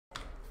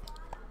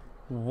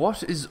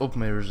What is up,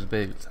 Mayors and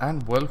Bagels,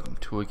 and welcome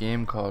to a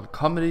game called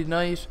Comedy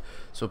Night.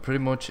 So pretty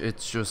much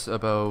it's just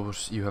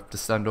about you have to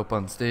stand up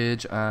on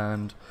stage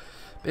and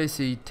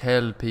basically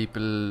tell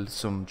people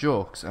some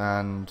jokes,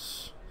 and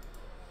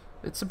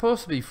it's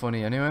supposed to be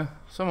funny anyway.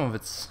 Some of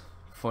it's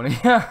funny.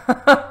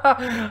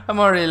 I'm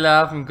already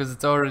laughing because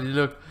it's already,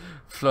 look,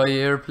 fly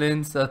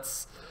airplanes,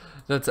 that's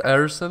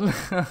Arsenal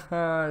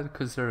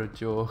because they're a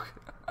joke.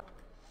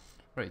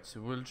 Right,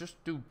 so we'll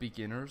just do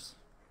beginners.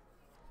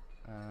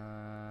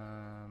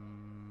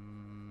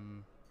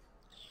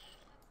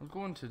 I'll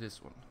go into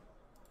this one.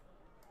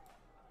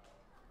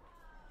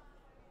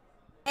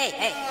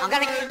 Hey, I'm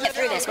gonna get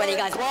through this whether you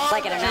guys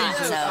like it or not,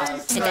 so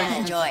sit down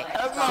and enjoy.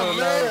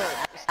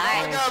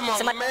 Alright,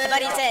 so my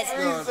buddy says,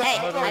 hey,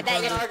 I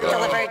bet you're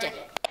still a virgin.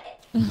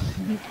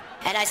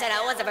 And I said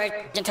I was a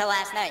virgin until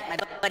last night. My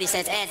buddy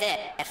says, as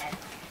if.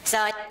 So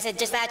I said,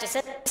 just ask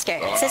your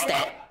sister.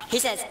 He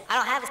says, I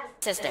don't have a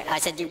sister. I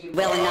said, you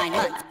will in 9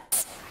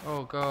 months.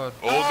 Oh god.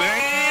 Oh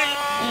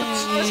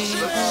damn! That's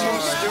so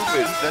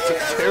stupid. That's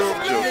a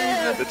terrible joke.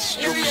 That's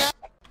stupid.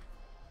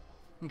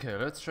 Okay,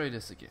 let's try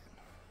this again.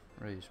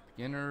 Right,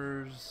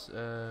 beginners.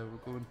 We're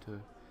going to.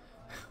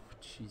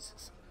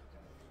 Jesus.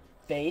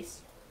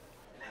 Face.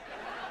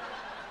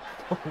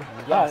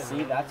 Yeah,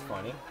 see, that's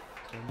funny.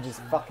 I'm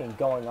just fucking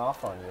going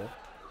off on you.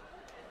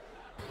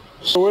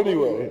 So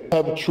anyway, I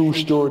have a true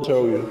story to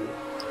tell you.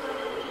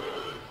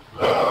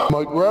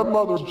 My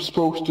grandmother was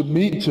supposed to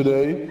meet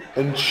today,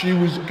 and she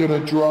was gonna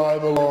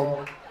drive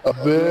along a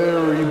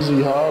very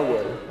busy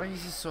highway.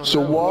 So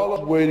while I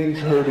was waiting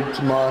for her to get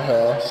to my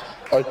house,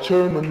 I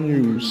turned on the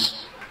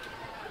news.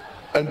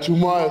 And to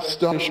my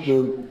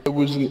astonishment, there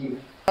was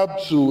an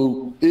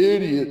absolute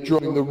idiot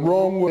driving the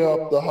wrong way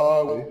up the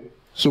highway.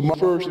 So my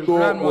first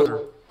thought was,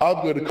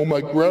 I've got to call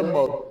my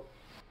grandmother.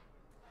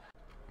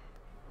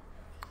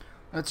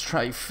 Let's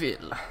try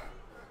Phil.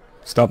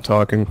 Stop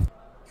talking.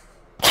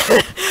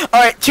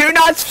 Alright, 2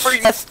 nods for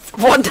yes,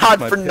 1 nod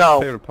for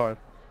no.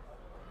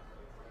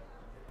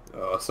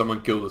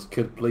 Someone kill this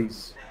kid,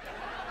 please.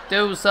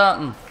 Do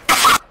something.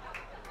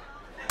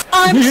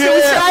 I'm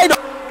suicidal!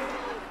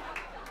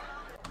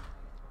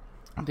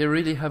 They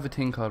really have a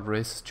thing called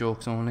racist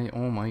jokes only.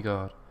 Oh my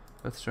god.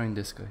 Let's join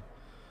this guy.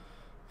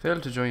 Fail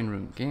to join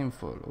room. Game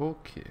full.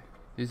 Okay.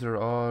 These are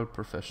all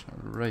professional.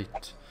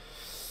 Right.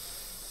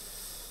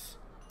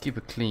 Keep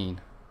it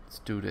clean. Let's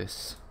do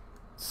this.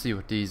 Let's see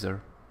what these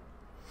are.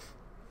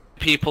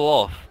 People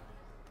off.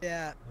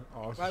 Yeah.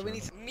 Oh, right, we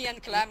need Me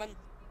and Clement.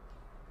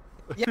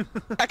 Yeah,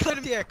 I could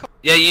have here.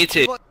 Yeah, you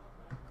too.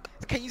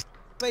 Can you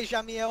play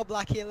Jamie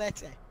Black here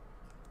later?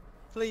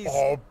 Please.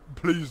 Oh,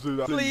 please do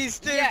that. Please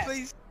do, Yeah.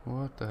 please.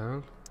 What the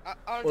hell?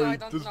 Wait,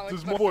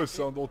 does my voice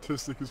sound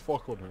autistic as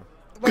fuck on here?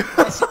 Wait,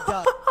 yes it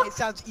does. It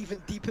sounds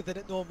even deeper than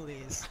it normally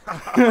is.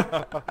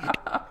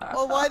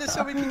 Oh, why do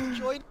so many people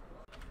join?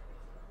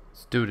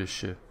 Let's do this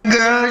shit.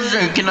 Guys,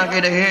 can I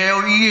get a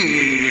hell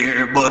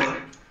yeah, buddy?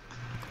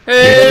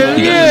 Hell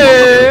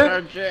yeah!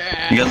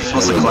 You guys are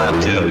supposed to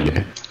clap too.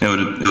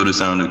 It would've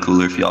sounded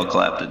cooler if y'all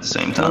clapped at the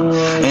same time.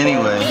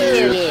 Anyway.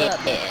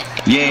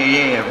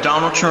 Yeah,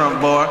 Donald Trump,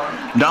 boy.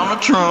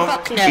 Donald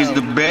Trump is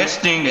the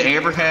best thing that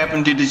ever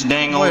happened to this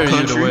dang old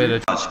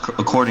country.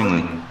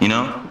 Accordingly, you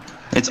know?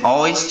 It's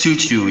always too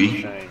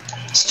chewy.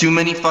 It's too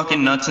many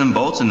fucking nuts and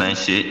bolts in that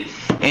shit.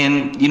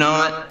 And you know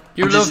what?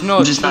 You love nuts.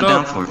 I'm just not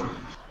down for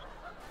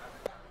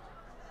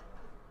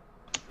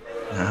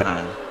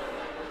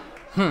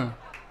it.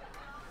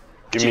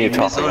 Give me a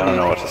topic. I don't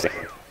know what to say.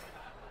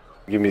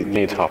 Give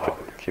me a topic.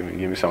 Give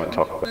me something to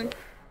talk about.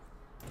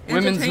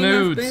 Women's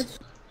nudes.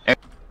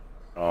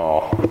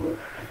 Oh.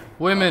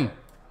 Women.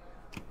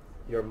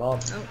 Your mom.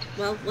 Oh,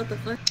 well, what the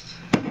fuck?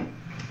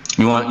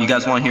 You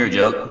guys want to hear a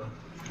joke?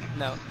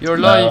 No. Your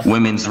life.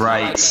 Women's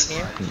rights.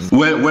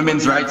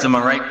 Women's rights, am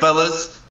I right, fellas?